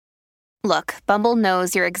Look, Bumble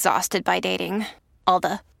knows you're exhausted by dating. All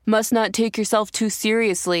the must not take yourself too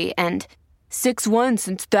seriously and 6'1"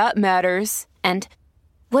 since that matters. And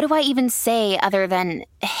what do I even say other than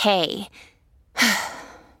hey?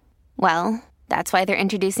 Well, that's why they're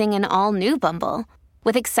introducing an all-new Bumble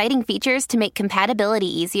with exciting features to make compatibility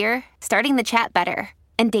easier, starting the chat better,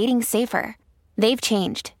 and dating safer. They've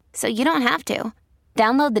changed, so you don't have to.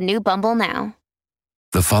 Download the new Bumble now.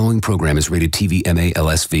 The following program is rated TV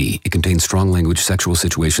MA-LSV. It contains strong language, sexual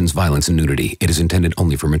situations, violence, and nudity. It is intended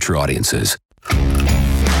only for mature audiences. I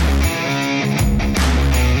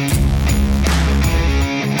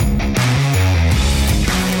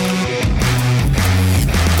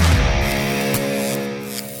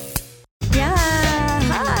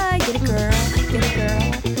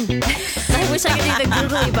wish I could do the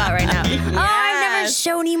googly butt right now. Yes. Oh, I've never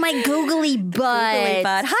shown you my googly butt. Googly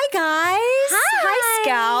butt. Hi, guys. Hi,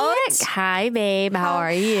 Scout. Hi, babe. How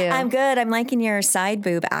are you? I'm good. I'm liking your side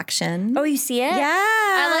boob action. Oh, you see it? Yeah.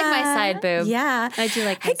 I like my side boob. Yeah. I do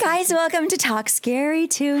like my Hey, guys. Welcome to Talk Scary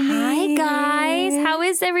to Hi, Me. guys. How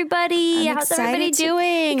is everybody? How's everybody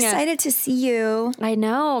doing? Excited to see you. I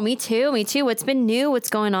know. Me too. Me too. What's been new? What's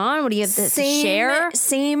going on? What do you have to share?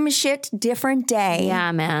 Same shit, different day.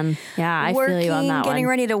 Yeah, man. Yeah, I Working, feel you on that getting one.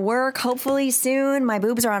 ready to work, hopefully soon. My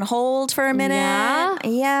boobs are on hold for a minute.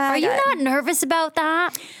 Yeah? Are you not nervous about that?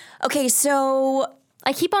 Okay, so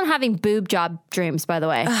I keep on having boob job dreams, by the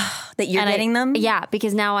way. that you're getting them? Yeah,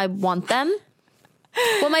 because now I want them.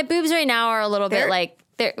 Well, my boobs right now are a little bit like,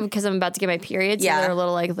 because I'm about to get my period, so they're a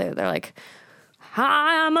little like, they're like,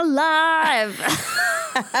 I'm alive.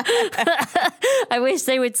 I wish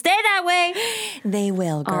they would stay that way. They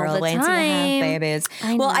will, girl. All the Wait until you have time. babies.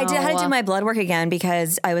 I Well, I had to know. do my blood work again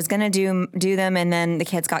because I was going to do them, and then the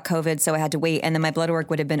kids got COVID, so I had to wait. And then my blood work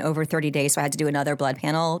would have been over 30 days, so I had to do another blood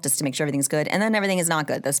panel just to make sure everything's good. And then everything is not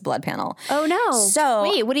good, this blood panel. Oh, no. So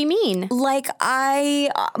wait, what do you mean? Like my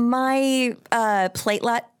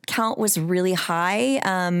platelet count was really high.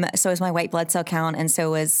 So was my white blood cell count. And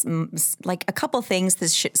so was like a couple things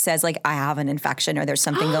this says like I have an infection or there's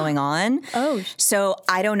something going on. Oh. So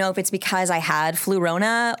I don't know if it's because I had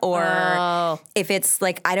Flurona or if it's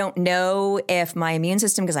like, I don't know if my immune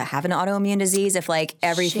system, because I have an autoimmune disease, if like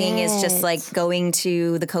everything is just like going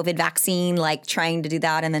to the COVID vaccine, like trying to do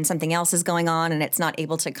that. And then something else is going on and it's not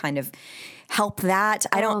able to kind of help that.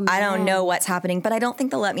 I don't know what's happening, but I don't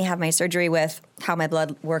think they'll let me have my surgery with how my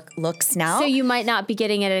blood work looks now. So you might not be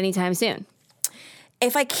getting it anytime soon.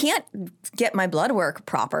 If I can't get my blood work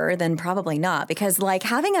proper, then probably not, because like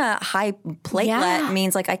having a high platelet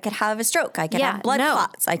means like I could have a stroke. I could have blood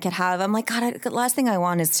clots. I could have, I'm like, God, the last thing I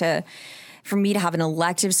want is for me to have an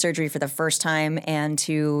elective surgery for the first time and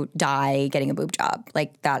to die getting a boob job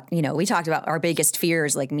like that. You know, we talked about our biggest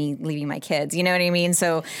fears, like me leaving my kids, you know what I mean?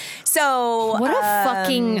 So what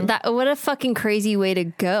a fucking crazy way to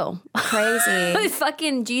go. Crazy.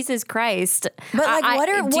 Fucking Jesus Christ. But like,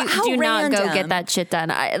 how do not random. go get that shit done.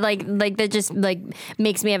 Like that just like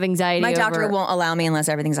makes me have anxiety. My doctor won't allow me unless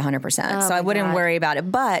everything's 100%. So I wouldn't worry about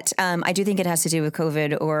it. But I do think it has to do with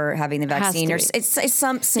COVID or having the vaccine. Or it's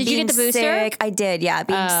some. Did you get the booster? Sick. I did, yeah.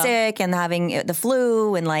 Being sick and having the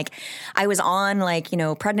flu, and like I was on like, you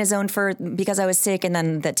know, prednisone because I was sick, and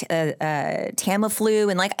then the Tamiflu,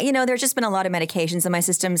 and like, you know, there's just been a lot of medications in my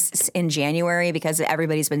system in January because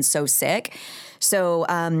everybody's been so sick. So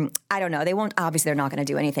I don't know. They're not going to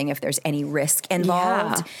do anything if there's any risk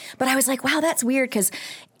involved. Yeah. But I was like, wow, that's weird, because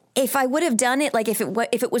if I would have done it, like if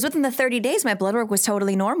it was within the 30 days, my blood work was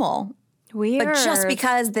totally normal. Weird. But just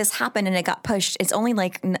because this happened and it got pushed, it's only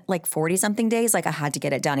like 40 something days. Like I had to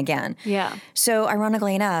get it done again. Yeah. So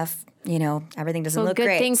ironically enough, you know, everything doesn't look good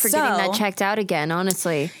great. Good thing for getting that checked out again,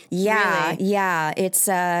 honestly. Yeah. Really. Yeah. It's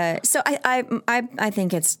so I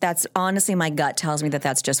think that's honestly, my gut tells me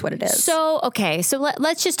that's just what it is. So, okay. So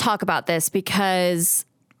let's just talk about this, because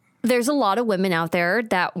there's a lot of women out there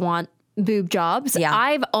that want boob jobs. Yeah.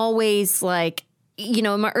 I've always you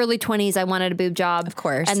know, in my early 20s, I wanted a boob job. Of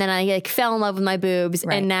course. And then I like fell in love with my boobs.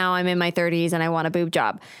 Right. And now I'm in my 30s and I want a boob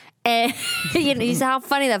job. And you know, you see how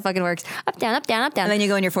funny that fucking works. Up, down, up, down, up, down. And then you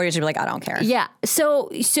go in your 40s, you're like, I don't care. Yeah.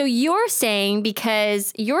 So you're saying,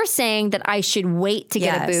 because you're saying that I should wait to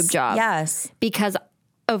get a boob job. Yes. Because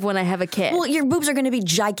of when I have a kid. Well, your boobs are going to be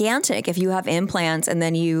gigantic if you have implants and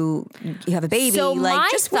then you have a baby. So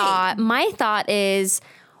like, my thought is,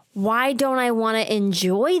 why don't I want to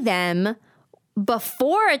enjoy them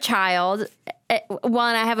before a child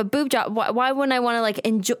when I have a boob job? Why wouldn't I want to like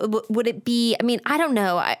enjoy? Would it be, I mean, I don't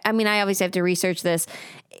know. I mean, I obviously have to research this.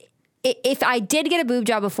 If I did get a boob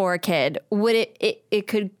job before a kid, would it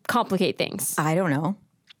could complicate things? I don't know.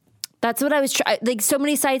 That's what I was like. So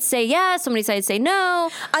many sites say yes, so many sites say no.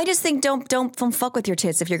 I just think don't fuck with your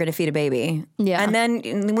tits if you're going to feed a baby. Yeah. And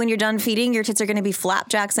then when you're done feeding, your tits are going to be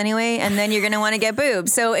flapjacks anyway, and then you're going to want to get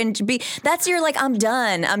boobs. So that's your like, I'm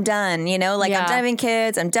done. You know, like I'm done having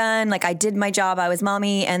kids. I'm done. Like I did my job. I was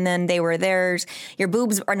mommy, and then they were theirs. Your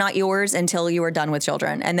boobs are not yours until you are done with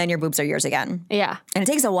children, and then your boobs are yours again. Yeah. And it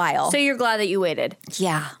takes a while. So you're glad that you waited.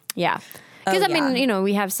 Yeah. Yeah. Because, I mean, you know,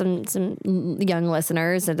 we have some young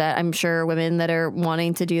listeners that I'm sure women that are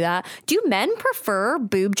wanting to do that. Do men prefer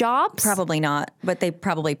boob jobs? Probably not, but they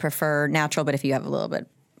probably prefer natural. But if you have a little bit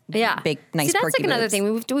big, nice, See, that's perky like another boobs.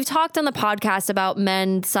 thing. We've talked on the podcast about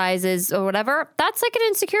men sizes or whatever. That's like an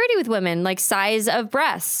insecurity with women, like size of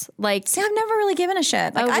breasts. Like, See, I've never really given a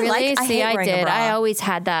shit. Like, oh, really? I hate wearing a did. bra. I always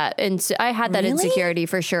had that. And I had that Really? insecurity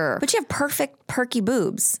for sure. But you have perfect, perky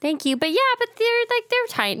boobs. Thank you. But yeah, but they're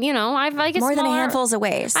tiny. You know, I've like a More than a smaller- handfuls of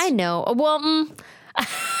waist. I know. Well,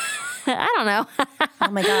 I don't know. Oh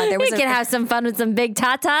my God. There was We can have some fun with some big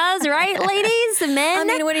tatas, right, ladies and men? I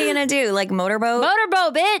mean, what are you going to do? Like motorboat?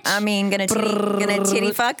 Motorboat, bitch. I mean, gonna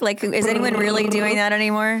titty fuck? Like, is anyone really doing that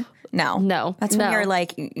anymore? No. No. That's when you're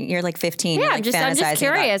like 15. Yeah, you're I'm like just fantasizing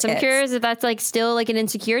curious. about I'm tits. curious if that's like still like an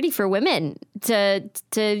insecurity for women to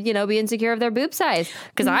you know be insecure of their boob size.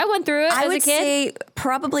 Because I went through it I as would a kid. say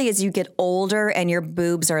probably as you get older and your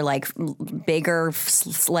boobs are like bigger,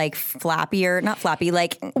 like flappier, not flappy,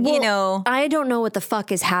 like, you know. I don't know what the fuck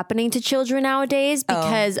is happening to children nowadays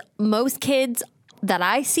because most kids that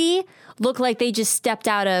I see look like they just stepped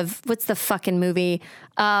out of what's the fucking movie?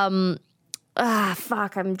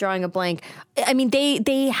 Fuck, I'm drawing a blank. I mean,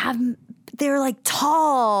 they're like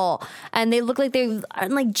tall and they look like they're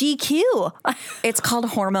like GQ. It's called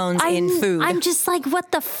hormones in food. I'm just like,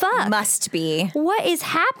 what the fuck? Must be. What is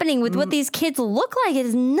happening with what these kids look like? It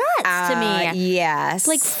is nuts to me. Yes.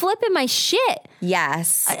 Like flipping my shit.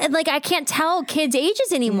 yes. Like I can't tell kids'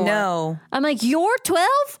 ages anymore. No. I'm like, you're 12?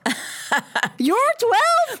 You're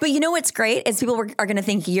 12? But you know what's great is people are going to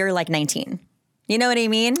think you're like 19. You know what I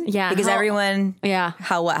mean? Yeah. Because everyone. Yeah.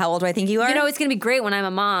 How old do I think you are? You know, it's going to be great when I'm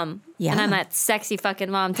a mom. Yeah. And I'm that sexy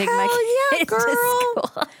fucking mom taking Hell my yeah, kids girl. to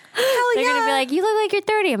school. Hell They're going to yeah. be like, you look like you're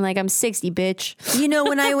 30. I'm like, I'm 60, bitch. You know,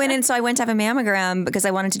 when I went in, so I went to have a mammogram because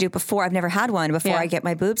I wanted to do it before. I've never had one before Yeah. I get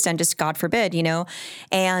my boobs done, just God forbid, you know.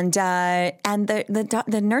 And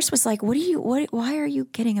the nurse was like, why are you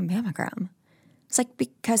getting a mammogram? It's like,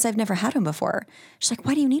 because I've never had one before. She's like,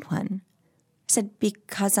 why do you need one? I said,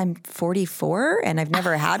 because I'm 44 and I've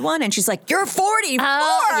never had one. And she's like, you're 44.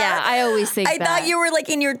 Yeah, I always think I that. thought you were like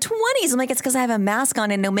in your 20s. I'm like, it's because I have a mask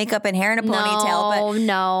on and no makeup and hair and a ponytail.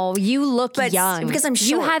 No, you look but young. because I'm You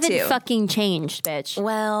short, haven't too. fucking changed, bitch.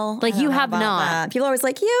 Well, Like, I don't you know have about not. that. People are always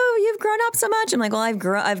like, you've grown up so much. I'm like, well,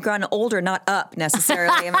 I've grown older, not up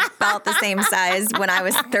necessarily. I'm about the same size when I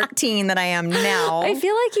was 13 that I am now. I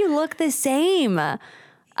feel like you look the same.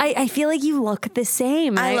 I feel like you look the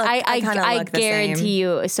same. I kinda I look the guarantee same.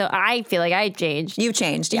 you. So I feel like I changed. You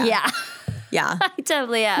changed, yeah. Yeah. Yeah. I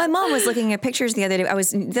totally am. My mom was looking at pictures the other day. I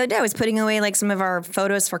was putting away like some of our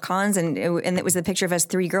photos for cons, and it was the picture of us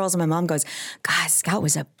 3 girls. And my mom goes, "God, Scout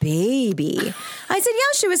was a baby." I said,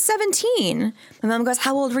 "Yeah, she was 17." My mom goes,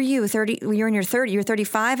 "How old were you? 30? You're in your 30. You're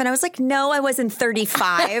 35." And I was like, "No, I wasn't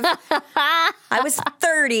 35. I was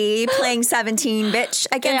 30, playing 17, bitch,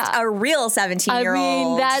 against a real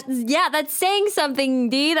 17-year-old." That's saying something,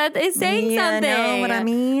 D. That is saying something. know what I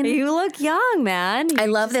mean? You look young, man. I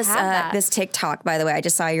You love just this have that. this TikTok, by the way. I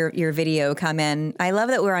just saw your video come in. I love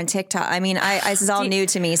that we're on TikTok. I mean, this is all new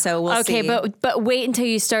to me, so we'll see. Okay, but wait until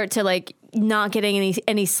you start to like not getting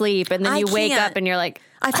any sleep, and then I you wake can't. up and you're like,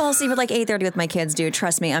 I fall asleep at like 8:30 with my kids, dude.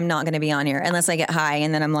 Trust me, I'm not going to be on here unless I get high,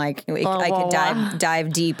 and then I'm like, I could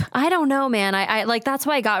dive deep. I don't know, man. I like that's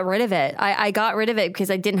why I got rid of it. I got rid of it because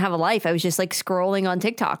I didn't have a life. I was just like scrolling on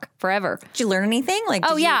TikTok forever. Did you learn anything? Like,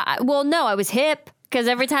 Oh yeah. Well, no, I was hip. Because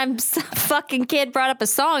every time some fucking kid brought up a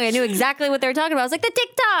song, I knew exactly what they were talking about. I was like, the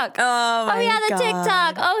TikTok. Oh my yeah, the God.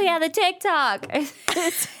 TikTok. Oh yeah, the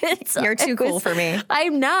TikTok. You're too cool for me.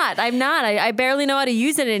 I'm not. I barely know how to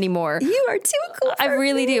use it anymore. You are too cool. I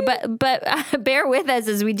really do. But bear with us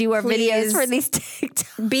as we do our videos Please. for these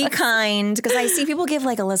TikToks. Be kind, because I see people give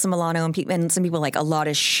like Alyssa Milano and some people like a lot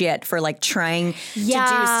of shit for like trying to do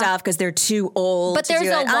Yeah. stuff because they're too old. But to there's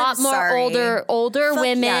do a it. lot I'm more sorry. older Fuck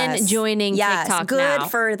women yes. joining Yes, TikTok good now.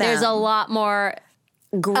 for them. There's a lot more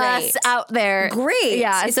Great. us out there. Great.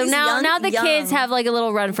 Yeah. It's So these now young- the kids young- have like a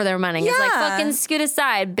little run for their money. It's like Yeah. fucking scoot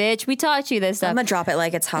aside, bitch. We taught you this stuff. I'm gonna drop it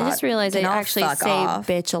like it's hot. I just realized I And I'll actually fuck say off.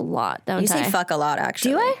 bitch a lot, don't You I? say fuck a lot,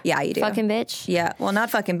 actually. Do I? Yeah, you do. Fucking bitch. Yeah. Well,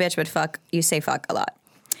 not fucking bitch, but fuck. You say fuck a lot.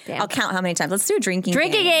 Damn. I'll count how many times. Let's do a drinking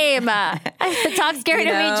game. Talk scared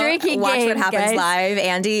of me drinking watch game. Watch what happens guys. live,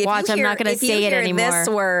 Andy. Watch, I'm not going to say it anymore. This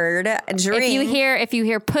word, drink. If you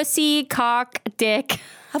hear pussy, cock, dick.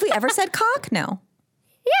 Have we ever said cock? No.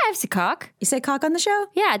 Yeah, I've said cock. You said cock on the show?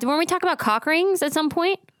 Yeah. Weren't we talk about cock rings at some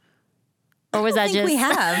point? Or was that just? We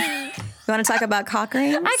have. You want to talk about cock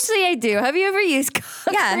rings? Actually, I do. Have you ever used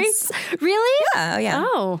cock rings? Really? Yeah. Oh, yeah.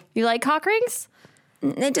 Oh, you like cock rings?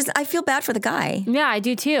 I feel bad for the guy. Yeah, I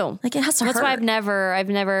do too. Like it has to hurt. That's why I've never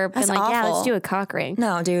been like, yeah, let's do a cock ring.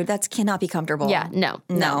 No, dude, that cannot be comfortable. Yeah, no.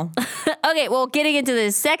 Okay, well, getting into the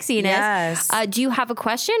sexiness. Yes. Do you have a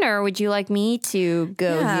question, or would you like me to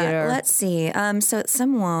go here? Let's see. So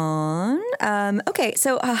someone. Okay,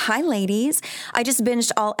 so hi, ladies. I just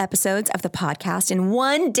binged all episodes of the podcast in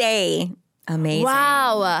one day. Amazing.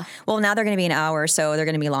 Wow. Well, now they're going to be an hour, so they're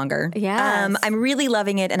going to be longer. Yes. I'm really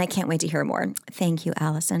loving it, and I can't wait to hear more. Thank you,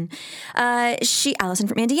 Allison. Allison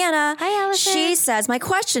from Indiana. Hi, Allison. She says, my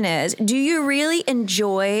question is, do you really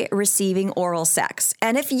enjoy receiving oral sex?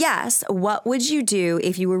 And if yes, what would you do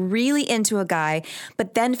if you were really into a guy,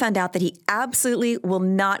 but then found out that he absolutely will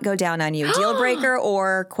not go down on you? Deal breaker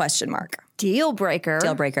or question mark? Deal breaker.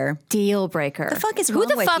 Deal breaker. Deal breaker. The fuck is wrong with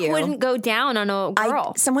you? Who the fuck wouldn't go down on a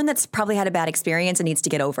girl? Someone that's probably had a bad experience and needs to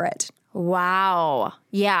get over it. Wow.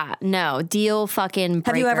 Yeah. No. Deal fucking breaker.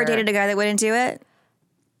 Have you ever dated a guy that wouldn't do it?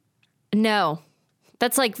 No.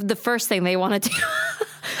 That's like the first thing they want to do.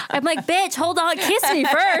 I'm like, bitch, hold on, kiss me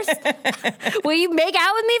first. Will you make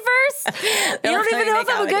out with me first? You don't even know if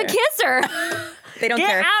I'm a good kisser. They don't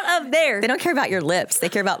care. Get out of there. They don't care about your lips. They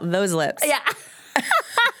care about those lips. Yeah.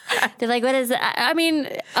 They're like, what is it? I mean,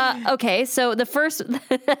 okay, so the first...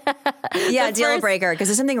 deal breaker, because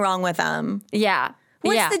there's something wrong with them. Yeah.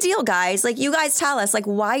 What's the deal, guys? Like, you guys tell us, like,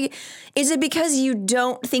 why? Is it because you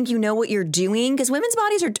don't think you know what you're doing? Because women's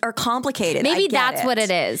bodies are complicated. Maybe that's what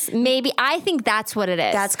it is. Maybe, I think that's what it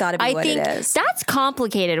is. That's got to be what it is. That's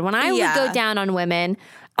complicated. When I would go down on women...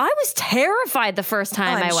 I was terrified the first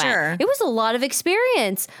time I went. Sure. It was a lot of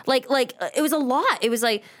experience. Like it was a lot. It was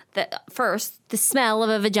like the smell of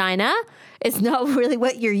a vagina is not really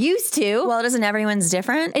what you're used to. Well, isn't everyone's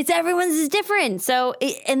different? Everyone's is different. So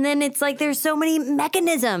and then it's like there's so many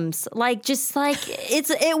mechanisms. Like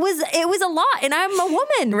it was a lot, and I'm a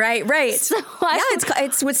woman. Right. So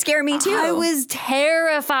it's would scare me too. I was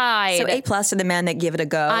terrified. So A+ to the men that give it a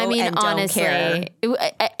go. I mean, and honestly, don't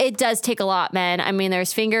care. It does take a lot, man. I mean,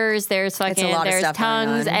 there's fingers, there's fucking, there's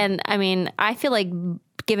tongues, and I mean, I feel like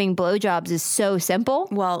giving blowjobs is so simple.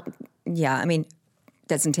 Well, yeah, I mean,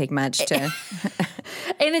 doesn't take much to.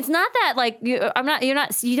 And it's not that like you don't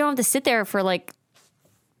have to sit there for like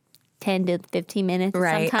 10 to 15 minutes.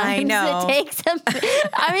 Right, sometimes I know. It takes them.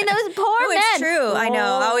 I mean, those poor men. It's true. I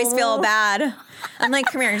know. I always feel bad. I'm like,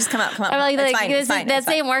 come here, just come up. I'm like, it's fine. That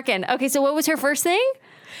ain't working. Okay, so what was her first thing?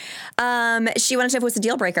 She wanted to know if it was a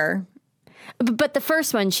deal breaker. But the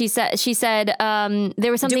first one, she said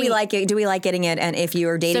there was something. Do we like it? Do we like getting it? And if you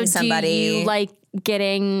were dating somebody, do you like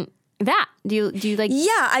getting that? Do you like?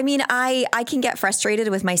 Yeah, I mean, I can get frustrated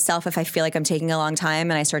with myself if I feel like I'm taking a long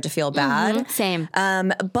time and I start to feel bad. Mm-hmm, same.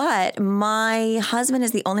 But my husband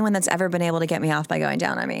is the only one that's ever been able to get me off by going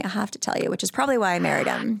down on me. I have to tell you, which is probably why I married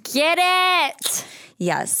him. Get it?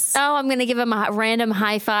 Yes. Oh, I'm gonna give him a random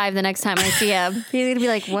high five the next time I see him. He's gonna be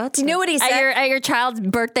like, "What?" Do you know what he said at your child's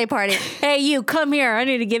birthday party? Hey, you come here. I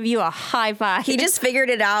need to give you a high five. He just figured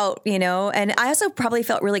it out, you know. And I also probably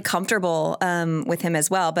felt really comfortable with him as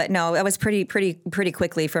well. But no, I was pretty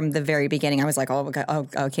quickly from the very beginning. I was like,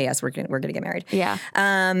 okay, yes, we're gonna get married. Yeah.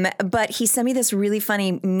 But he sent me this really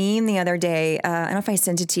funny meme the other day. I don't know if I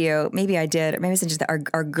sent it to you. Maybe I did. Maybe I sent it to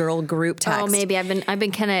our girl group text. Oh, maybe I've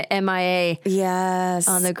been kind of MIA. Yes.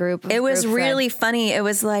 On the group. It was really funny. It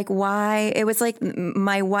was like, why? It was like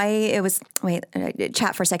my wife. It was, wait,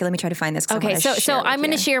 chat for a second. Let me try to find this. Okay, so I'm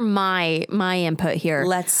going to share my input here.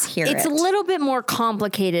 Let's hear it. It's a little bit more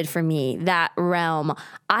complicated for me, that realm.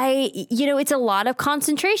 It's a lot of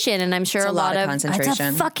concentration, and I'm sure a lot of concentration.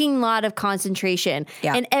 It's a fucking lot of concentration.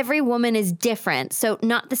 Yeah. And every woman is different. So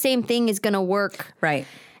not the same thing is going to work. Right.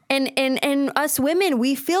 And us women,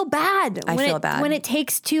 we feel bad. I feel bad when it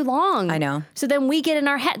takes too long. I know. So then we get in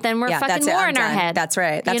our head. Then we're fucking more in our head. That's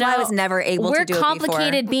right. That's why I was never able to do it before. We're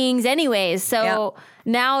complicated beings anyways. So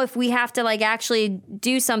now if we have to like actually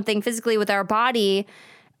do something physically with our body,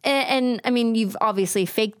 and I mean, you've obviously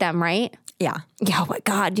faked them, right? Yeah. Yeah, oh my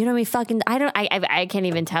God. You know me fucking, I can't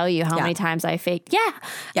even tell you how many times I faked. Yeah.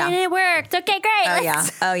 And it worked. Okay, great.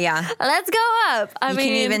 Oh yeah. Let's go up. You can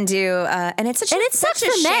even do, and it's such sucks a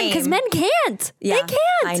for men shame. because men can't. Yeah, they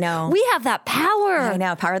can't. I know. We have that power. I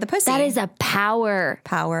know. Power of the pussy. That is a power.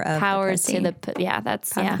 Power of the pussy. To the, yeah,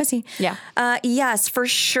 that's, Power of the pussy. Yeah. Yes, for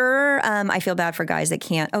sure. I feel bad for guys that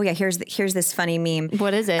can't. Oh yeah, here's this funny meme.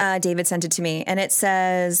 What is it? David sent it to me, and it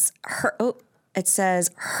says her. Oh, it says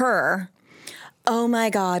her. Oh my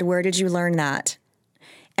God, where did you learn that?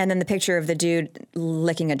 And then the picture of the dude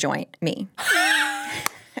licking a joint. Me.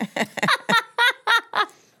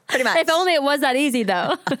 Pretty much. If only it was that easy,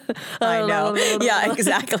 though. I know. Yeah,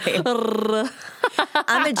 exactly.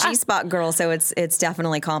 I'm a G-spot girl, so it's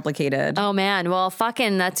definitely complicated. Oh man, well,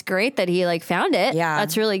 fucking, that's great that he like found it. Yeah,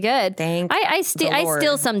 that's really good. I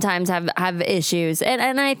still sometimes have issues,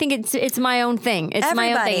 and I think it's my own thing. It's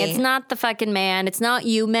my own thing. It's not the fucking man. It's not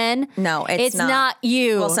you, men. No, it's not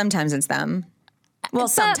you. Well, sometimes it's them. Well,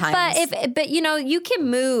 sometimes, but you know, you can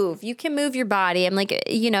move your body. I'm like,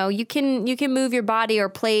 you know, you can move your body or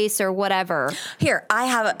place or whatever. Here, I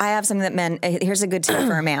have something that men. Here's a good tip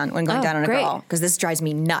for a man when going down on a girl, because this drives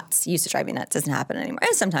me nuts. Used to drive me nuts. Doesn't happen anymore.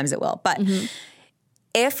 And sometimes it will, but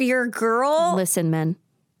if your girl, listen, men,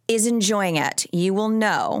 is enjoying it, you will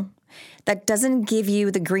know that doesn't give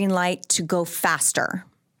you the green light to go faster.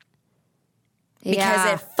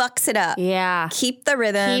 Because it fucks it up. Yeah. Keep the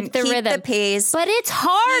rhythm. Keep the pace. But it's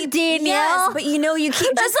hard, Danielle. Yes, but you know, you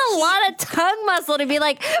keep. That's a lot of tongue muscle to be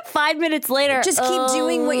like 5 minutes later. Just keep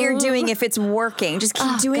doing what you're doing if it's working. Just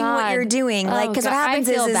keep doing what you're doing. Like, because what happens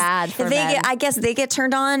is bad for I guess they get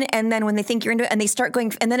turned on, and then when they think you're into it, and they start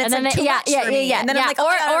going, and then it's too much for me. And then I'm like,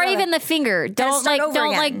 or even the finger. Don't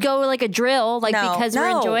go like a drill, because you're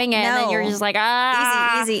enjoying it, and then you're just like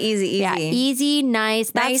easy. Yeah, easy, nice.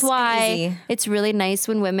 That's why it's really nice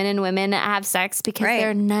when women and women have sex, because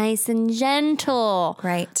they're nice and gentle.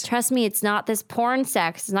 Right. Trust me, it's not this porn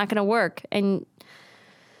sex. It's not going to work. And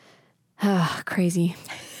crazy.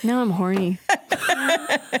 Now I'm horny.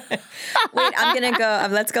 Wait, I'm gonna go.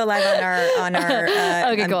 Let's go live on our.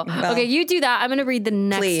 Okay, cool. Okay, you do that. I'm gonna read the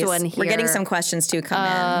next one here. We're getting some questions too.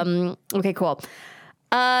 Come in. Okay, cool.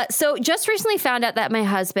 So just recently found out that my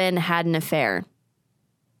husband had an affair.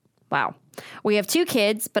 Wow. We have 2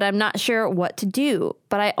 kids, but I'm not sure what to do.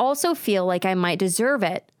 But I also feel like I might deserve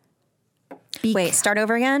it. Wait, start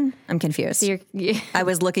over again? I'm confused. I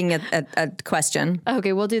was looking at a question.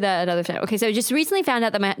 Okay, we'll do that another time. Okay, so just recently found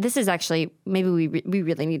out that this is actually, maybe we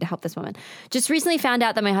really need to help this woman. Just recently found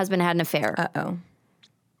out that my husband had an affair. Uh-oh.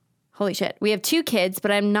 Holy shit. We have 2 kids,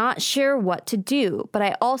 but I'm not sure what to do. But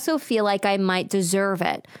I also feel like I might deserve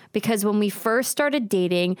it. Because when we first started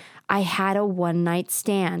dating, I had a one-night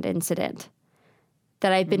stand incident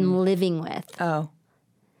that I've been living with. Oh.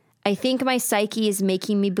 I think my psyche is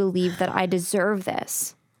making me believe that I deserve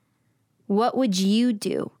this. What would you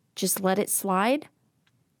do? Just let it slide?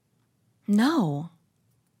 No.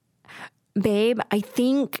 Babe, I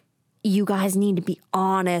think you guys need to be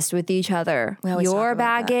honest with each other. Your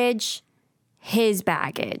baggage, his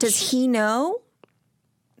baggage. Does he know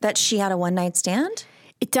that she had a one-night stand?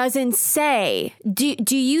 It doesn't say.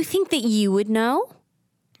 Do you think that you would know?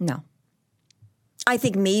 No. I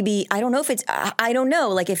think maybe, I don't know if it's, I don't know,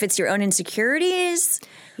 like if it's your own insecurities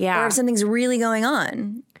or if something's really going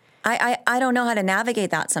on. I don't know how to navigate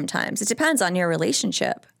that sometimes. It depends on your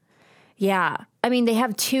relationship. Yeah. I mean, they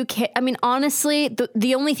have 2 kids. I mean, honestly,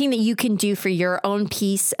 the only thing that you can do for your own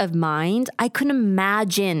peace of mind, I couldn't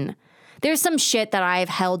imagine. There's some shit that I've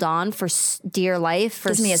held on for dear life.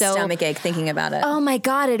 Gives me a stomach ache thinking about it. Oh my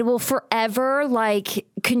God, it will forever like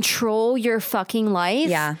control your fucking life.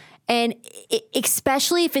 Yeah. And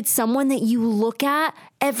especially if it's someone that you look at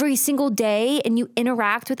every single day and you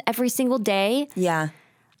interact with every single day. Yeah.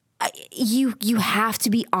 You have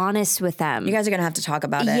to be honest with them. You guys are going to have to talk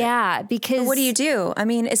about it. Yeah, because... But what do you do? I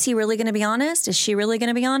mean, is he really going to be honest? Is she really going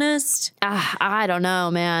to be honest? I don't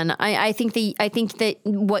know, man. I think that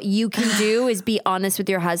what you can do is be honest with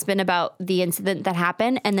your husband about the incident that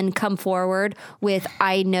happened and then come forward with,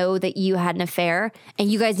 I know that you had an affair and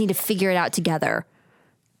you guys need to figure it out together.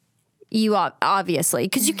 You obviously,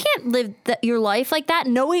 because you can't live your life like that.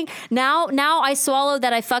 Knowing now I swallowed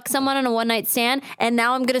that I fucked someone on a one night stand, and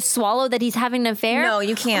now I'm gonna swallow that he's having an affair. No,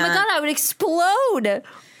 you can't. Oh my God, I would explode.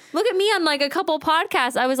 Look at me on like a couple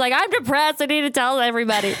podcasts. I was like, I'm depressed. I need to tell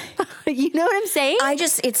everybody. You know what I'm saying?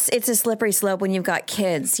 It's a slippery slope when you've got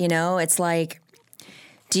kids. You know, it's like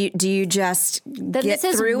Do you just get this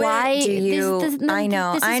is through why, it? Do you? I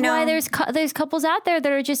know. This is why there's couples out there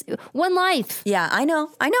that are just one life. Yeah, I know.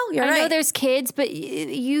 You're right. I know there's kids, but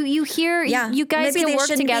you hear you guys maybe can they work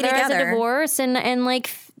shouldn't be together as a together. divorce and like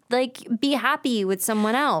be happy with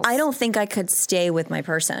someone else. I don't think I could stay with my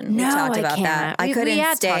person. No, we talked about I can't. that. I couldn't we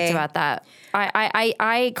have stay. talked about that.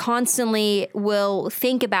 I constantly will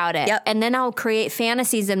think about it, Yep. and then I'll create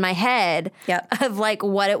fantasies in my head Yep. of like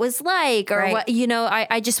what it was like, or Right. what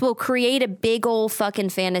I just will create a big old fucking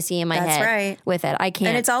fantasy in my That's head. right. With it, I can't.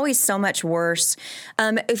 And it's always so much worse.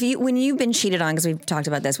 When you've been cheated on, because we've talked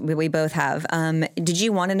about this, we both have. Did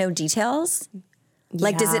you want to know details?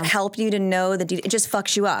 Like, does it help you to know that it just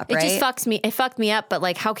fucks you up, right? It just fucks me. It fucked me up. But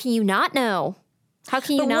like, how can you not know? How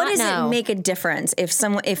can you But not what does know? it make a difference if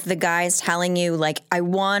the guy's telling you, like, I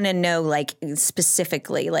want to know, like,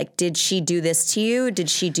 specifically, like, did she do this to you? Did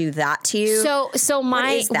she do that to you? So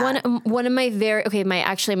my is that? one of my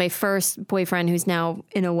my first boyfriend, who's now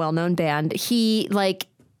in a well-known band, we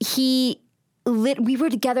were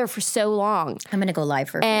together for so long. I'm gonna go live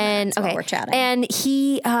for a few minutes while we're chatting. And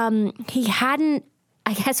he hadn't,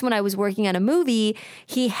 I guess when I was working on a movie,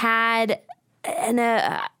 he had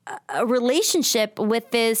a relationship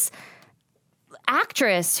with this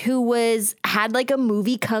actress who had like a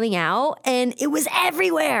movie coming out, and it was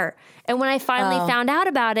everywhere. And when I finally found out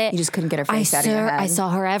about it, You just couldn't get her face out of your head. I saw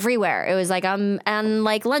her everywhere. It was like on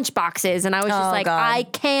like lunch boxes, and I was just like, God. I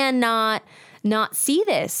cannot not see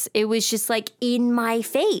this. It was just like in my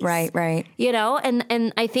face. Right. You know,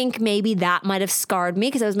 and I think maybe that might have scarred me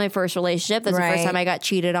because that was my first relationship. That's the first Right. time I got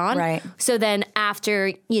cheated on. Right. So then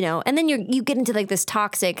after, and then you get into like this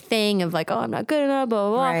toxic thing of like, oh, I'm not good enough, blah,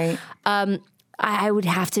 blah, blah. Right. I would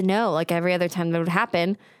have to know like every other time that would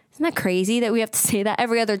happen. Isn't that crazy that we have to say that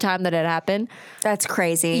every other time that it happened? That's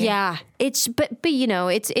crazy. Yeah, it's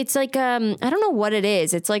it's like I don't know what it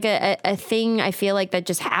is. It's like a thing I feel like that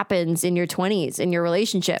just happens in your 20s in your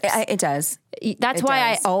relationships. It does. That's It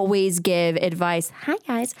why does. I always give advice. Hi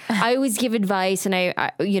guys. I always give advice, and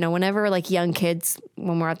I whenever like young kids,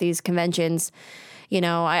 when we're at these conventions,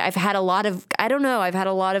 I've had a lot of I've had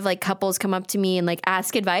a lot of like couples come up to me and like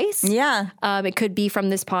ask advice. Yeah. It could be from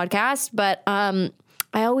this podcast, but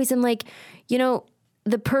I always am like,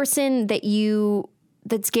 the person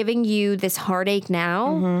that's giving you this heartache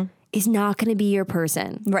now is not going to be your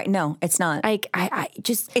person. Right. No, it's not. Like I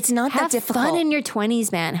just It's not that have difficult. fun in your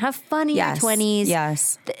 20s, man. Have fun in Yes. your 20s.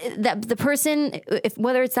 Yes. The person,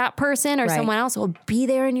 whether it's that person or Right. someone else, will be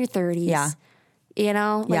there in your 30s. Yeah.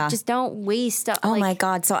 Yeah. Just don't waste up. Oh my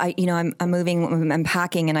God. So I'm moving, I'm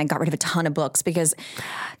packing, and I got rid of a ton of books because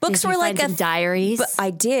books Did you were like find some diaries? But I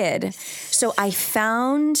did. So I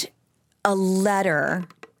found a letter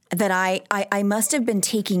that I must have been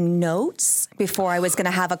taking notes before I was going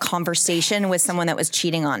to have a conversation with someone that was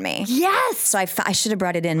cheating on me. Yes. So I should have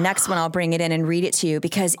brought it in. Next one, I'll bring it in and read it to you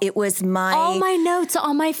because it was All my notes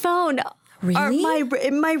on my phone. Really?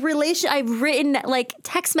 In my relation, I've written like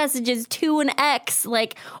text messages to an ex,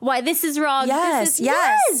 like why this is wrong. Yes,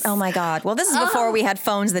 yes. Oh my God. Well, this is before we had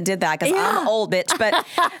phones that did that because I'm old bitch. But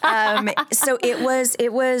so it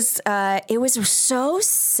was so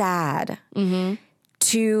sad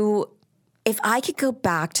to, if I could go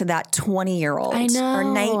back to that 20-year-old I know, or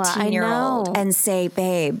 19-year-old I know. and say,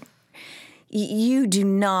 babe, you do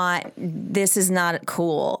not, this is not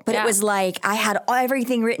cool. But Yeah. it was like, I had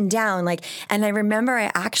everything written down. Like, and I remember I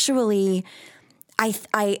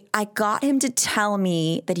got him to tell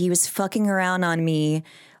me that he was fucking around on me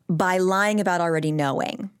by lying about already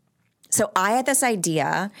knowing. So I had this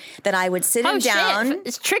idea that I would sit him down. Shit.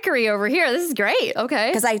 It's trickery over here. This is great. Okay.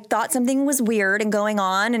 Because I thought something was weird and going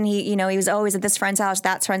on, and he was always at this friend's house,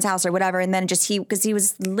 that friend's house, or whatever. And then because he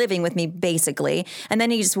was living with me basically, and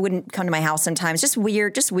then he just wouldn't come to my house sometimes, just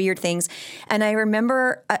weird things. And I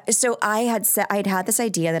remember, so I'd had this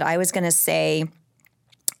idea that I was going to say,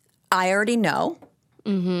 I already know,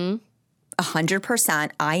 100%,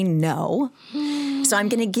 I know. So I'm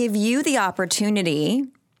going to give you the opportunity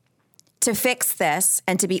to fix this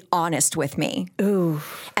and to be honest with me. Ooh.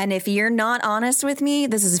 And if you're not honest with me,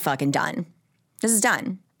 this is fucking done. This is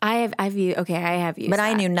done. I have used But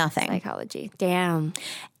I that knew nothing. psychology. Damn.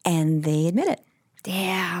 And they admit it.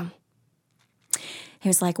 Damn. He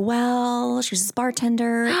was like, well, she was this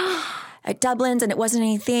bartender at Dublin's and it wasn't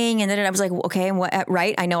anything. And then I was like, okay, and what,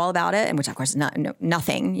 right? I know all about it. And which of course is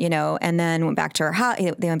nothing, And then went back to her house.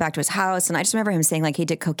 They went back to his house. And I just remember him saying like he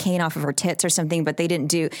did cocaine off of her tits or something, but they didn't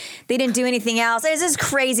do anything else. It was just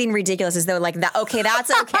crazy and ridiculous as though like that. Okay,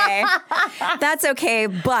 that's okay. That's okay.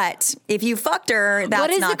 But if you fucked her, that's What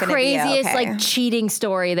is not the going to be okay. craziest like cheating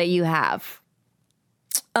story that you have?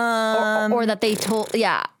 Or that they told,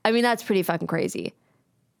 yeah. I mean, that's pretty fucking crazy.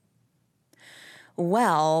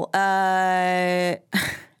 Well,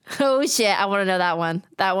 Oh shit, I want to know that one.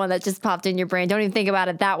 That one that just popped in your brain. Don't even think about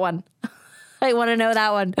it. That one. I want to know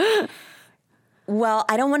that one. well,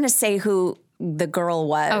 I don't want to say who the girl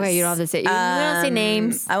was. Okay, you don't have to say. We don't say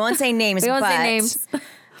names. I won't say names. We won't but, say names.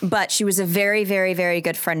 But she was a very, very, very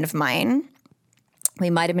good friend of mine. We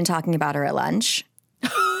might have been talking about her at lunch.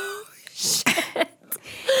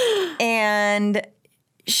 And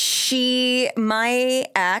my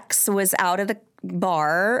ex was out at a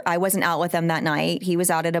bar. I wasn't out with him that night. He was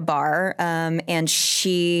out at a bar, and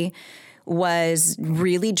she was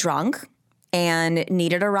really drunk and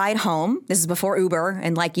needed a ride home. This is before Uber,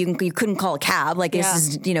 and like you couldn't call a cab. Like this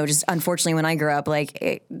is just unfortunately when I grew up,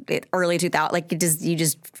 like early 2000, like you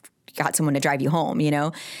just got someone to drive you home,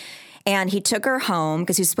 And he took her home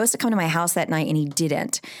because he was supposed to come to my house that night, and he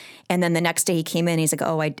didn't. And then the next day he came in. And he's like,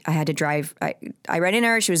 "Oh, I had to drive. I ran in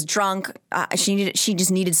her. She was drunk. She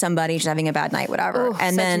just needed somebody. She's having a bad night, whatever." Ooh,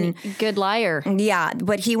 and then a good liar. Yeah,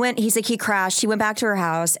 but he's like he crashed. He went back to her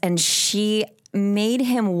house, and she made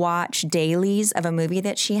him watch dailies of a movie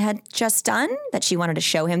that she had just done that she wanted to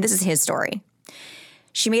show him. This is his story.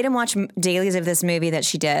 She made him watch dailies of this movie that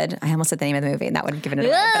she did. I almost said the name of the movie, and that would have given it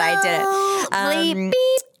away, but I didn't.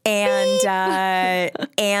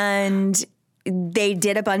 And they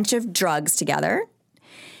did a bunch of drugs together,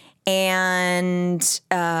 and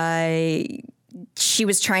she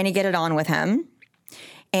was trying to get it on with him,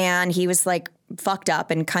 and he was like fucked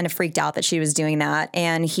up and kind of freaked out that she was doing that.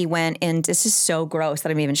 And he went in. This is so gross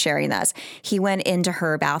that I'm even sharing this. He went into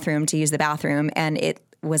her bathroom to use the bathroom, and it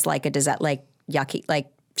was like yucky, like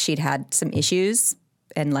she'd had some issues.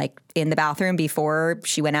 And like in the bathroom before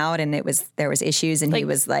she went out, and there was issues, and he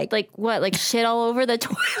was like what, like shit all over the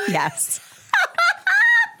toilet? Yes.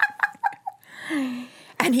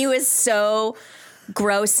 And he was so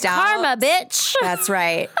grossed out. Karma, bitch. That's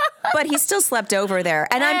right. But he still slept over there,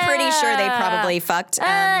 and I'm pretty sure they probably fucked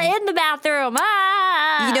in the bathroom.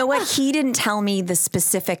 You know what? He didn't tell me the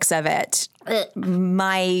specifics of it.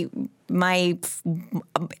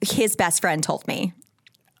 His best friend told me.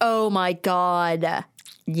 Oh my God.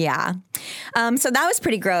 Yeah. So that was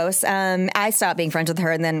pretty gross. I stopped being friends with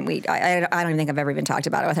her, and then I don't even think I've ever even talked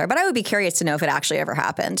about it with her, but I would be curious to know if it actually ever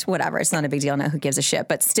happened. Whatever. It's not a big deal. No, who gives a shit?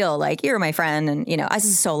 But still, like, you're my friend. And, this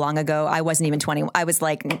is so long ago. I wasn't even 20. I was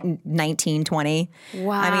like 19, 20.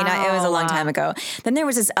 Wow. I mean, it was a long time ago. Then there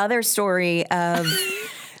was this other story of...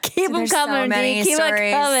 Keep them coming, so many keep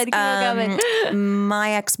stories. Keep them coming.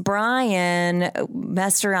 My ex Brian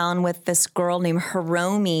messed around with this girl named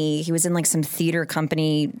Hiromi. He was in like some theater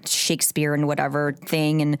company, Shakespeare and whatever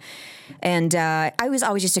thing, and I was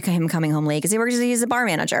always used to him coming home late because he's a bar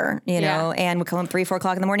manager, and would come home 3, 4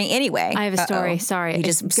 o'clock in the morning anyway. I have a story. Sorry, you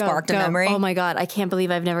just sparked a memory. Oh my God, I can't believe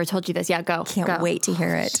I've never told you this. Yeah, go. Can't wait to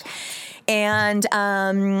hear it. And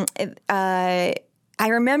I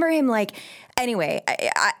remember him like. Anyway,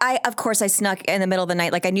 I of course I snuck in the middle of the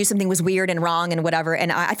night. Like I knew something was weird and wrong and whatever.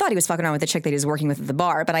 And I thought he was fucking around with the chick that he was working with at the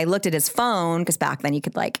bar. But I looked at his phone because back then you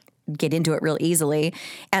could like get into it real easily.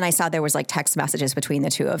 And I saw there was like text messages between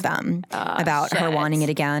the two of them about her wanting it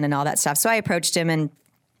again and all that stuff. So I approached him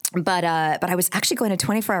But I was actually going to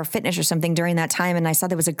 24-hour fitness or something during that time, and I saw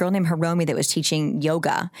there was a girl named Hiromi that was teaching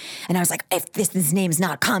yoga, and I was like, if this name's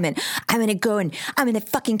not common, I'm gonna go and I'm gonna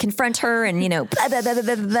fucking confront her and blah blah blah blah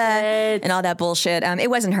blah, blah and all that bullshit. It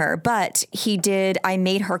wasn't her, but he did. I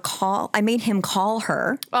made him call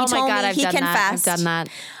her. Oh he my told God, me, I've he done confessed. that. I've done that.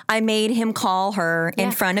 I made him call her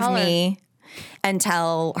in front of me. And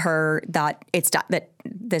tell her that it's done, that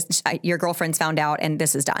your girlfriend's found out and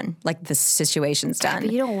this is done. Like the situation's done.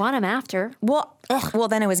 But you don't want him after. Well,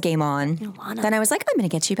 then it was game on. You don't want him. Then I was like, I'm going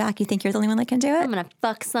to get you back. You think you're the only one that can do it? I'm going to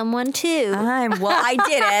fuck someone too. I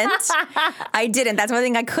didn't. That's one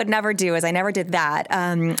thing I could never do is I never did that. But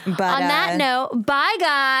on that note, bye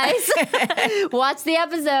guys. Watch the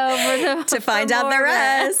episode to find out the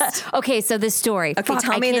rest. Okay, so this story. Okay,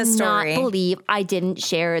 tell me the story. I cannot believe I didn't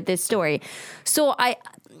share this story. So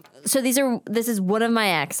this is one of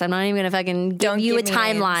my ex. I'm not even gonna fucking give you a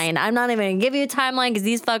timeline. Names. I'm not even gonna give you a timeline because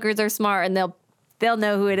these fuckers are smart and they'll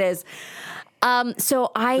know who it is. Will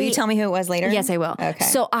you tell me who it was later? Yes, I will. Okay.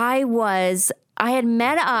 So I had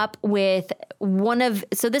met up with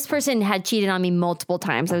this person had cheated on me multiple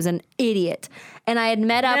times. I was an idiot. And I had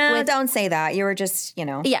met up with... don't say that. You were just,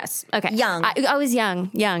 Yes. Okay. Young. I was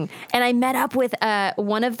young. And I met up with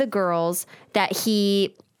one of the girls that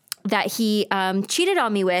he cheated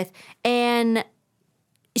on me with. And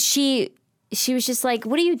she was just like,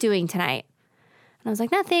 what are you doing tonight? And I was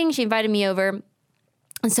like, nothing. She invited me over.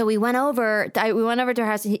 And so we went over to her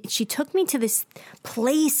house, and she took me to this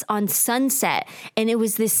place on Sunset, and it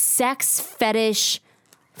was this sex fetish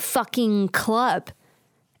fucking club.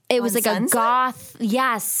 It was like Sunset? A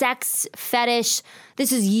goth, sex fetish.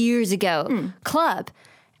 This is years ago, club.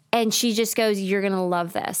 And she just goes, "You're going to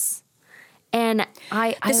love this." And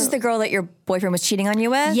This is the girl that your boyfriend was cheating on you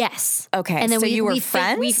with? Yes. Okay. And then so you were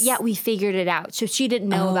friends? We figured it out. So she didn't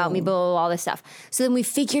know about me, blah, blah, blah, all this stuff. So then we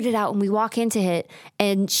figured it out, and we walk into it,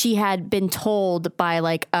 and she had been told by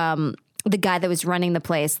like the guy that was running the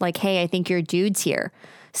place, like, "Hey, I think your dude's here."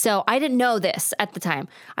 So I didn't know this at the time.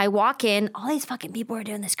 I walk in, all these fucking people are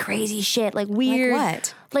doing this crazy shit, like weird,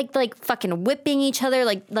 like what? Like fucking whipping each other,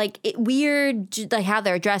 weird, like how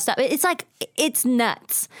they're dressed up. It's like it's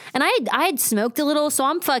nuts. And I had smoked a little, so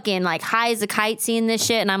I'm fucking like high as a kite seeing this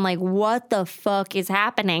shit, and I'm like, what the fuck is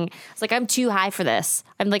happening? It's like I'm too high for this.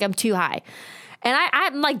 I'm too high. And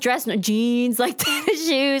I'm like dressed in jeans, like tennis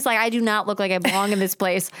shoes. Like I do not look like I belong in this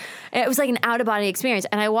place. And it was like an out of body experience.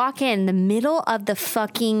 And I walk in the middle of the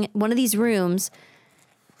fucking one of these rooms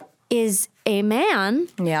is a man.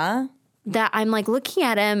 Yeah. That I'm like looking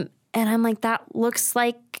at him, and I'm like, that looks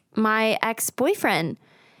like my ex-boyfriend.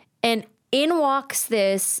 And in walks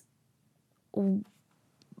this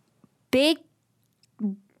big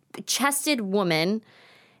chested woman,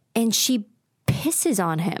 and she pisses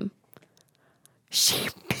on him. She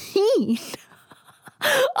peed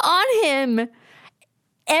on him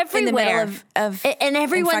everywhere. In the middle of and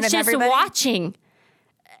everyone's just watching.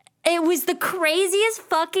 It was the craziest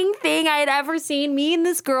fucking thing I had ever seen. Me and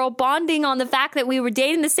this girl bonding on the fact that we were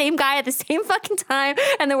dating the same guy at the same fucking time,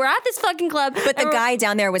 and that we're at this fucking club. But the guy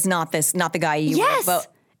down there was not the guy you were. Yes.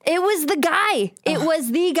 It was the guy. It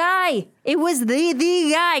was the guy. It was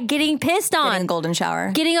the guy getting pissed on. Getting a golden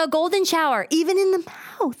shower. Getting a golden shower, even in the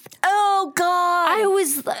mouth. Oh, God. I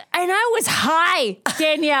was high,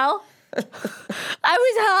 Danielle. I was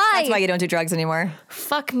high. That's why you don't do drugs anymore.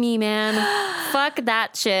 Fuck me, man. Fuck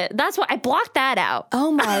that shit. That's why I blocked that out.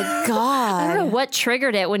 Oh my God. I don't know what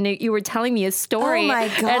triggered it when you were telling me a story. Oh my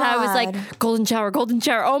God. And I was like, golden shower.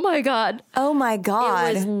 Oh my God. Oh my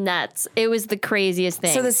God. It was nuts. It was the craziest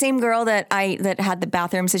thing. So the same girl that had the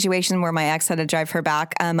bathroom situation where my ex had to drive her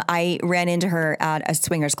back, I ran into her at a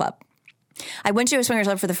swingers club. I went to a swingers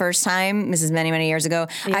club for the first time. This is many, many years ago.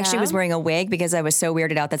 Yeah. I actually was wearing a wig because I was so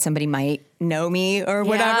weirded out that somebody might know me or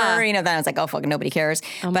whatever. You know, then I was like, oh, fuck, nobody cares.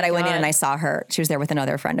 But I went in and I saw her. She was there with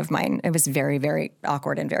another friend of mine. It was very, very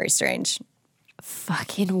awkward and very strange.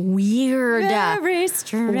 Fucking weird. Very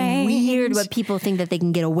strange. Weird what people think that they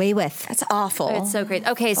can get away with. That's awful. It's so crazy.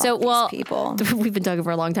 Okay, fuck so, well, people. We've been talking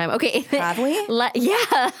for a long time. Okay. Have we?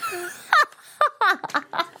 Yeah.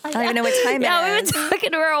 I don't even know what time it is. Yeah, we've been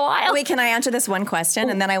talking for a while. Wait, can I answer this one question?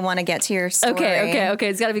 And then I want to get to your story. Okay.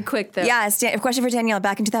 It's got to be quick, though. Yeah, a question for Danielle.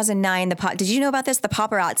 Back in 2009, did you know about this? The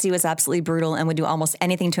paparazzi was absolutely brutal and would do almost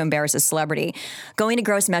anything to embarrass a celebrity, going to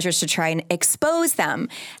gross measures to try and expose them.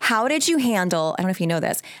 How did you handle, I don't know if you know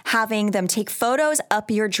this, having them take photos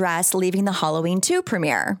up your dress leaving the Halloween 2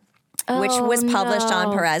 premiere? Which was published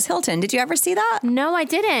on Perez Hilton. Did you ever see that? No, I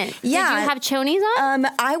didn't. Yeah. Did you have chonies on?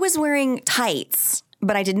 I was wearing tights,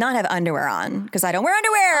 but I did not have underwear on because I don't wear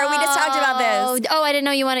underwear. We just talked about this. Oh, I didn't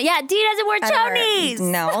know you wanted. Yeah, Dee doesn't wear chonies.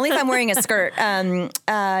 No, only if I'm wearing a skirt,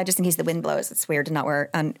 just in case the wind blows. It's weird to not wear.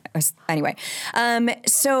 Anyway,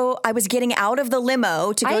 so I was getting out of the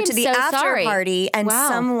limo to go to the after party, and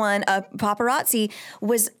someone, a paparazzi,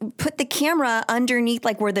 put the camera underneath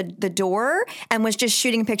like where the door and was just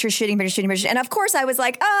shooting pictures. And of course, I was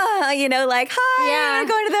like, hi, we're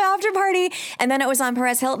going to the after party. And then it was on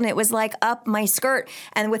Perez Hilton. It was like up my skirt.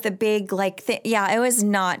 And with a big it was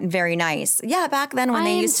not very nice. Yeah, back then when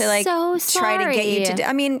they used to try to get you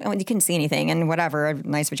to, you couldn't see anything and whatever, a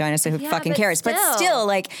nice vagina, so who fucking cares? But still,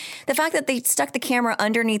 like the fact that they stuck the camera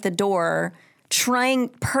underneath the door, trying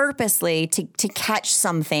purposely to catch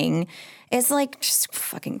something, is like just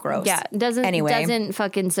fucking gross. Yeah, doesn't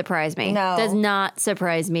fucking surprise me. No, does not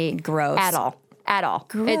surprise me. Gross at all.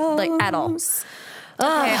 Gross. At all. Okay,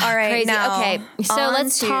 all right. Crazy. Now, okay, so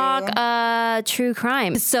let's talk true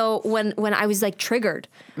crime. So when I was like triggered,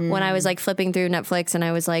 when I was like flipping through Netflix and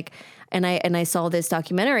I was like, and I saw this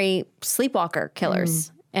documentary, Sleepwalker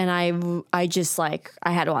Killers. And I just like,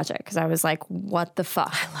 I had to watch it because I was like, what the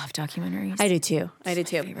fuck? I love documentaries. I do too.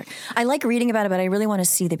 I like reading about it, but I really want to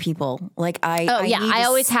see the people. Like I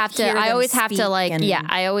always have to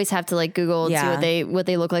Google and see what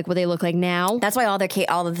they look like now. That's why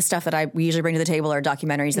all of the stuff that I usually bring to the table are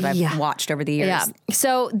documentaries that I've watched over the years. Yeah.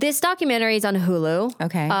 So this documentary is on Hulu.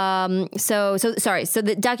 Okay. So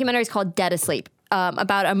the documentary is called Dead Asleep,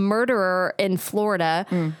 about a murderer in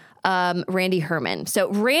Florida. Randy Herman. So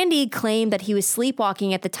Randy claimed that he was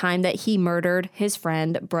sleepwalking at the time that he murdered his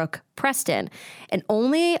friend Brooke Preston and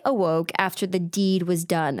only awoke after the deed was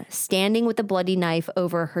done, standing with a bloody knife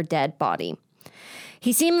over her dead body.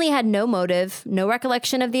 He seemingly had no motive, no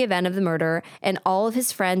recollection of the event of the murder, and all of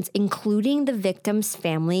his friends, including the victim's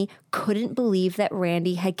family, couldn't believe that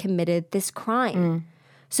Randy had committed this crime.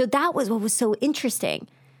 So that was what was so interesting.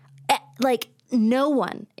 Like, no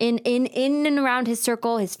one in and around his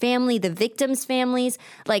circle, his family, the victims' families,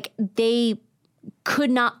 like, they could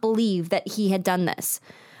not believe that he had done this.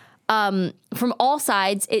 From all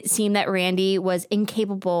sides, it seemed that Randy was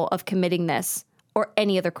incapable of committing this or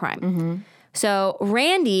any other crime. So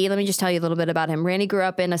Randy, let me just tell you a little bit about him. Randy grew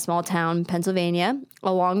up in a small town, Pennsylvania,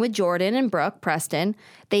 along with Jordan and Brooke Preston.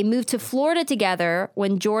 They moved to Florida together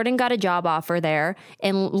when Jordan got a job offer there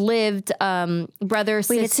and lived brother.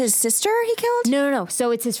 Wait, it's his sister he killed? No.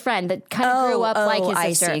 So it's his friend that kind of grew up like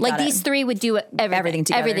his sister. Like these three would do everything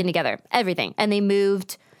together. And they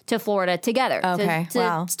moved to Florida together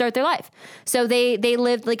to start their life. So they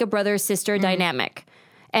lived like a brother-sister dynamic.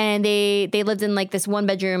 And they lived in like this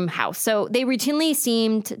 1-bedroom house. So they routinely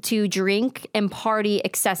seemed to drink and party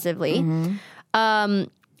excessively.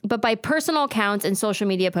 But by personal accounts and social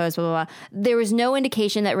media posts, blah, blah, blah, there was no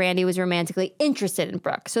indication that Randy was romantically interested in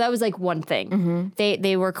Brooke. So that was like one thing.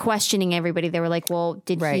 They were questioning everybody. They were like, well,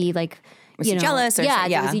 did he like... Was he jealous? Or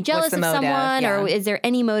was he jealous of someone? Or is there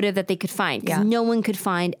any motive that they could find? Because no one could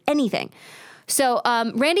find anything. So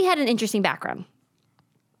Randy had an interesting background.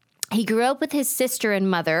 He grew up with his sister and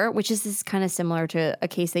mother, which is kind of similar to a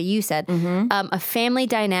case that you said. A family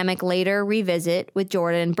dynamic later revisit with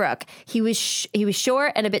Jordan and Brooke. He was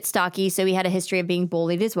short and a bit stocky, so he had a history of being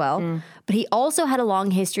bullied as well. But he also had a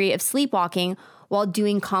long history of sleepwalking while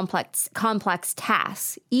doing complex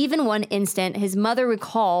tasks. Even one instant, his mother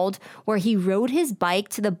recalled where he rode his bike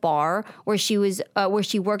to the bar where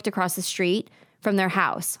she worked across the street from their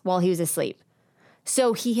house while he was asleep.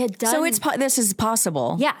 So he had done... So this is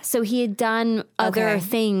possible. Yeah. So he had done other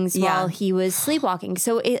things while he was sleepwalking.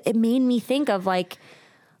 So it made me think of like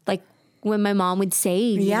when my mom would say,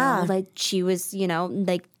 you know, that she was, you know,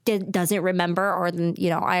 like doesn't remember, or,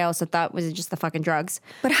 you know, I also thought was it just the fucking drugs.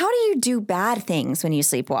 But how do you do bad things when you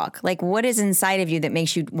sleepwalk? Like, what is inside of you that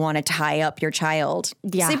makes you want to tie up your child?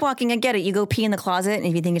 Yeah. Sleepwalking, I get it. You go pee in the closet and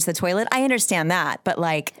if you think it's the toilet, I understand that. But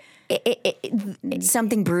like...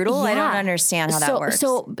 something brutal? I don't understand how that works.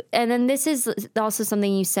 So, and then this is also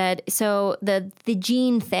something you said. So the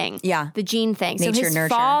gene thing. Yeah. The gene thing. Nature, so his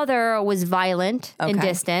father was violent and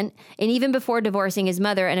distant, and even before divorcing his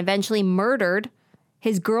mother, and eventually murdered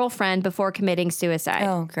his girlfriend before committing suicide.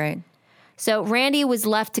 Oh, great. So Randy was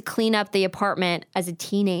left to clean up the apartment as a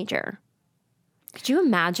teenager. Could you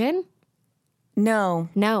imagine? No.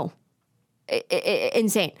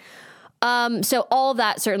 Insane. So all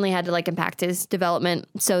that certainly had to like impact his development.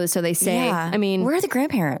 So they say. Yeah. I mean, where are the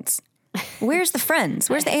grandparents? Where's the friends?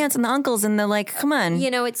 Where's the aunts and the uncles and the like? Come on.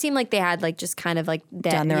 You know, it seemed like they had like just kind of like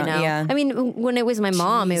dead. Done their you know, own, yeah. I mean, when it was my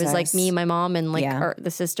mom, it was like me, my mom, and like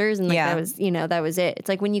the sisters, and like that was that was it. It's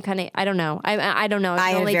like when you kind of I don't know. I don't know.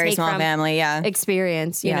 I have a very small family. Yeah.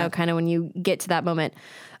 Experience. You know, kind of when you get to that moment.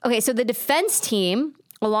 Okay, so the defense team,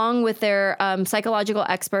 along with their psychological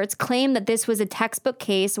experts, claim that this was a textbook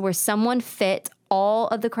case where someone fit all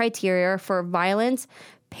of the criteria for violence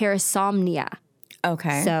parasomnia.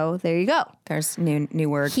 Okay. So there you go. There's new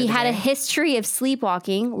word. He had a history of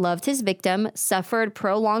sleepwalking, loved his victim, suffered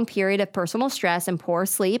prolonged period of personal stress and poor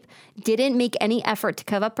sleep, didn't make any effort to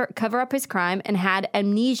cover up his crime, and had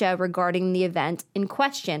amnesia regarding the event in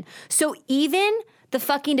question. So even the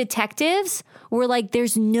fucking detectives were like,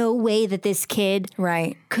 there's no way that this kid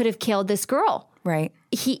could have killed this girl. Right.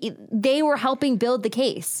 They were helping build the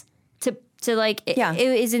case to like, it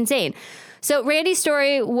is insane. So Randy's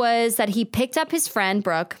story was that he picked up his friend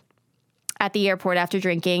Brooke at the airport after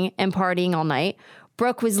drinking and partying all night.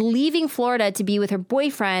 Brooke was leaving Florida to be with her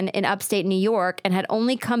boyfriend in upstate New York and had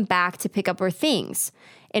only come back to pick up her things.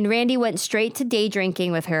 And Randy went straight to day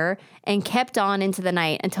drinking with her and kept on into the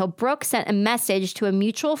night until Brooke sent a message to a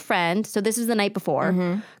mutual friend. So this was the night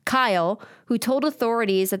before, Kyle, who told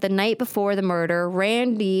authorities that the night before the murder,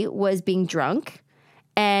 Randy was being drunk.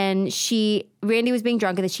 And Randy was being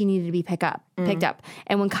drunk and that she needed to be picked up.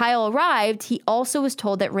 And when Kyle arrived, he also was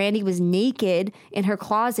told that Randy was naked in her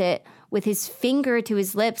closet with his finger to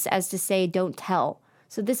his lips as to say, don't tell.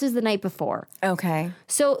 So this was the night before. Okay.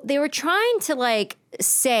 So they were trying to like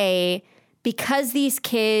say, because these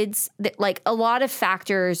kids, like a lot of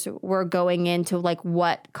factors were going into like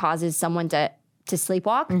what causes someone to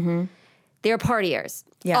sleepwalk. They were partiers.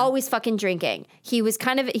 Yeah. Always fucking drinking. He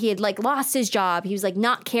had like lost his job. He was like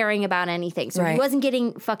not caring about anything. So he wasn't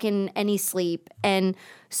getting fucking any sleep. And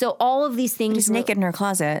so all of these things. He's naked in her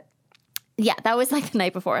closet. Yeah, that was like the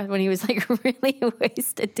night before when he was like really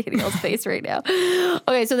wasted. Danielle's face right now.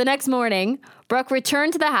 Okay, so the next morning, Brooke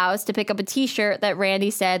returned to the house to pick up a t-shirt that Randy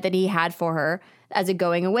said that he had for her as a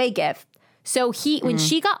going away gift. So when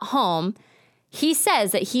she got home, he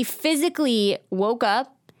says that he physically woke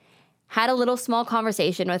up, had a little small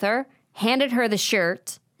conversation with her, handed her the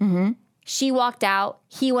shirt. Mm-hmm. She walked out.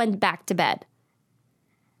 He went back to bed.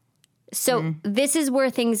 So this is where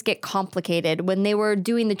things get complicated. When they were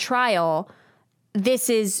doing the trial, this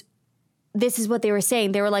is what they were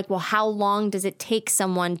saying. They were like, well, how long does it take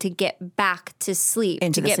someone to get back to sleep?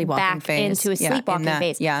 Into the sleepwalking phase. Into a sleepwalking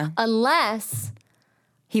phase. Yeah. Unless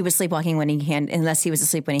he was sleepwalking unless he was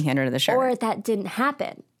asleep when he handed her the shirt. Or that didn't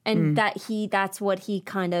happen. And that's what he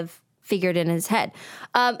kind of figured in his head.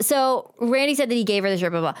 So Randy said that he gave her the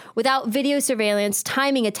shirt, blah, blah, blah. Without video surveillance,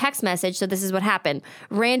 timing a text message, so this is what happened.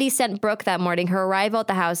 Randy sent Brooke that morning her arrival at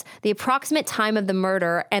the house, the approximate time of the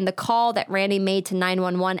murder, and the call that Randy made to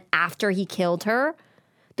 911 after he killed her.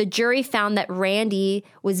 The jury found that Randy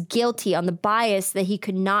was guilty on the bias that he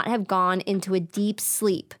could not have gone into a deep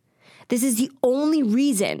sleep. This is the only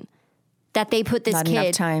reason that they put this not kid.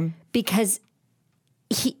 Enough time. Because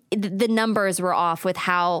the numbers were off with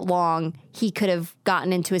how long he could have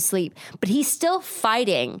gotten into his sleep. But he's still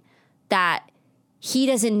fighting that he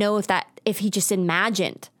doesn't know if he just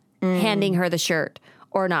imagined handing her the shirt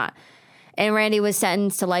or not. And Randy was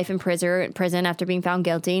sentenced to life in prison after being found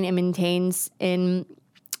guilty and maintains in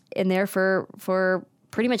there for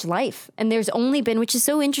pretty much life. And there's only been, which is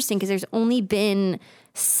so interesting because there's only been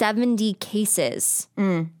 70 cases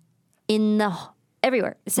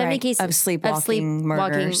everywhere. 70 cases of sleepwalking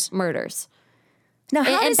murders. Now,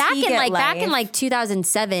 how does back he get life? Back in like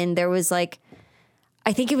 2007, there was like,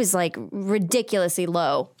 I think it was like ridiculously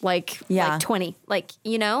low, like 20, like,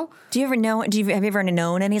 you know. Have you ever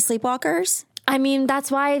known any sleepwalkers? I mean,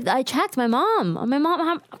 that's why I checked my mom. My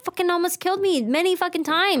mom fucking almost killed me many fucking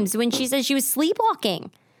times when she said she was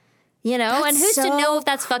sleepwalking. You know, That's and who's to know if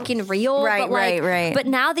that's fucking real? Right, but like, right. But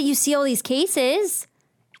now that you see all these cases,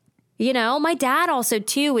 you know, my dad also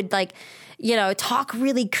too would like, you know, talk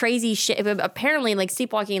really crazy shit. Apparently, like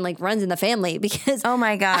sleepwalking like runs in the family because. Oh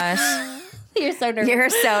my gosh. You're so nervous. You're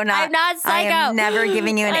so not. I'm not psycho. I am never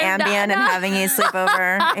giving you an Ambien and having you sleep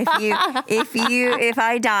over. If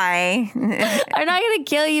I die, I'm not gonna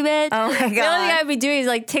kill you, bitch. Oh my god. The only thing I'd be doing is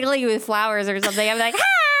like tickling you with flowers or something. I'd be like, ah!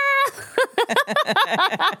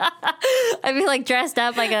 I'd be like dressed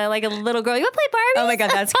up like a little girl. You want to play Barbie? Oh my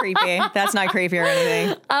god, that's creepy. That's not creepy or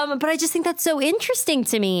anything. But I just think that's so interesting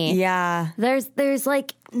to me. Yeah. There's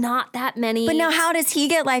like not that many. But now, how does he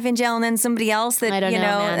get life in jail and then somebody else that I don't know,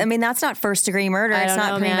 man. I mean, that's not first degree murder. It's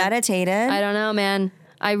not premeditated. I don't know, man.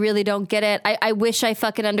 I really don't get it. I wish I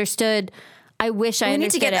fucking understood. I wish I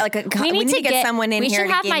understood it. We need to get someone in here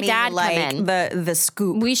to give me like the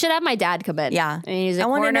scoop. We should have my dad come in. Yeah. I mean, he's a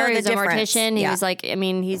coroner, he's a mortician. He was like, I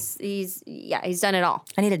mean, he's done it all.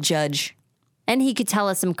 I need a judge. And he could tell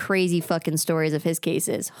us some crazy fucking stories of his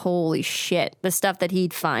cases. Holy shit. The stuff that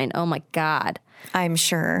he'd find. Oh my God. I'm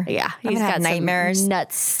sure. Yeah. He's got nightmares. Some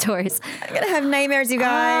nuts stories. I'm going to have nightmares, you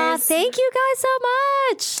guys. Thank you guys so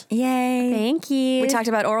much. Yay. Thank you. We talked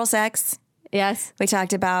about oral sex. Yes. We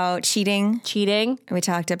talked about cheating. We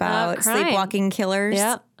talked about sleepwalking killers.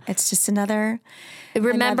 Yeah. It's just another.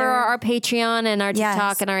 Remember our Patreon and our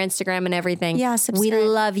TikTok and our Instagram and everything. Yeah, subscribe. We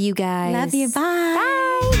love you guys. Love you. Bye.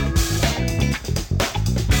 Bye.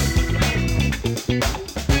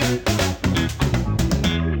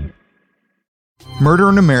 Murder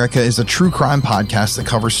in America is a true crime podcast that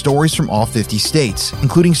covers stories from all 50 states,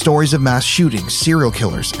 including stories of mass shootings, serial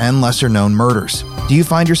killers, and lesser-known murders. Do you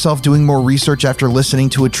find yourself doing more research after listening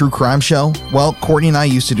to a true crime show? Well, Courtney and I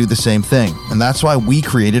used to do the same thing, and that's why we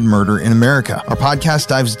created Murder in America. Our podcast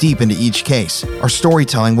dives deep into each case. Our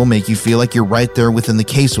storytelling will make you feel like you're right there within the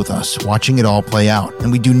case with us, watching it all play out,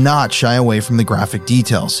 and we do not shy away from the graphic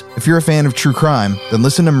details. If you're a fan of true crime, then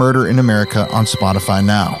listen to Murder in America on Spotify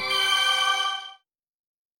now.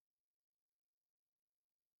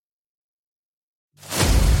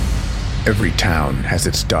 Every town has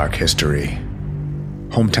its dark history.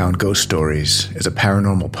 Hometown Ghost Stories is a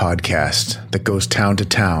paranormal podcast that goes town to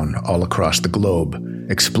town all across the globe,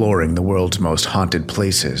 exploring the world's most haunted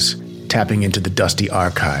places, tapping into the dusty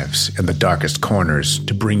archives and the darkest corners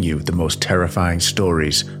to bring you the most terrifying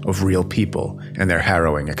stories of real people and their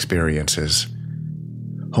harrowing experiences.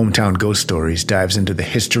 Hometown Ghost Stories dives into the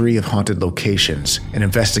history of haunted locations and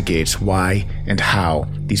investigates why and how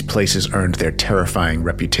these places earned their terrifying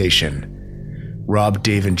reputation. Rob,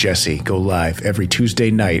 Dave, and Jesse go live every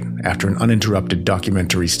Tuesday night after an uninterrupted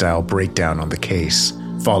documentary-style breakdown on the case,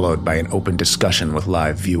 followed by an open discussion with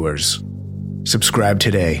live viewers. Subscribe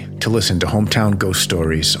today to listen to Hometown Ghost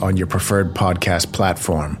Stories on your preferred podcast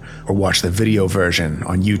platform, or watch the video version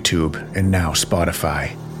on YouTube and now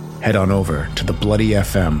Spotify. Head on over to the Bloody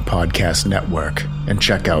FM Podcast Network and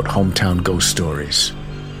check out Hometown Ghost Stories,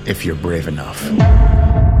 if you're brave enough.